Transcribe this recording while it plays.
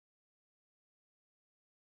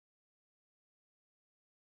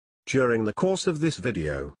During the course of this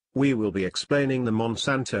video, we will be explaining the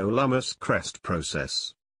Monsanto Lummus Crest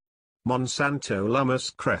process. Monsanto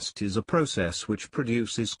Lummus Crest is a process which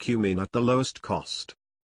produces cumene at the lowest cost.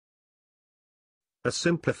 A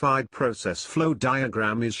simplified process flow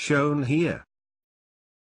diagram is shown here.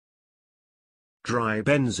 Dry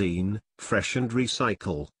benzene, fresh and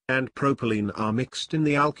recycle, and propylene are mixed in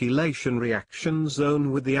the alkylation reaction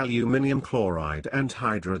zone with the aluminium chloride and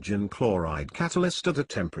hydrogen chloride catalyst at a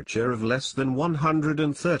temperature of less than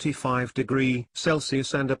 135 degrees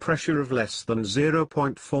Celsius and a pressure of less than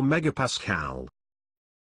 0.4 megapascal.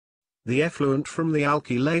 The effluent from the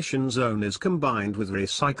alkylation zone is combined with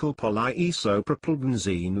recycled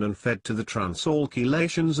polyisopropylbenzene and fed to the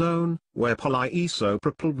transalkylation zone, where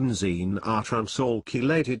polyisopropylbenzene are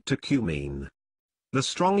transalkylated to cumene. The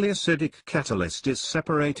strongly acidic catalyst is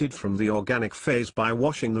separated from the organic phase by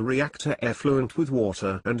washing the reactor effluent with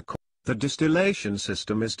water and the distillation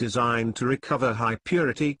system is designed to recover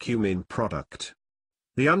high-purity cumene product.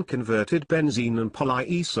 The unconverted benzene and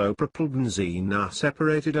polyisopropylbenzene are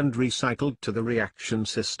separated and recycled to the reaction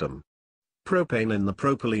system. Propane in the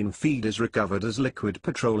propylene feed is recovered as liquid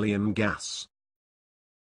petroleum gas.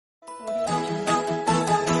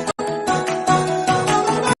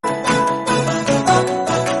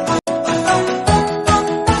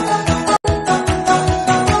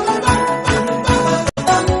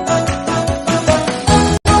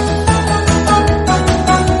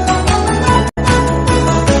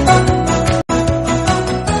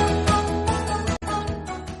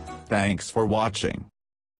 Thanks for watching.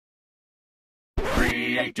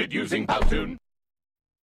 Created using Powtoon.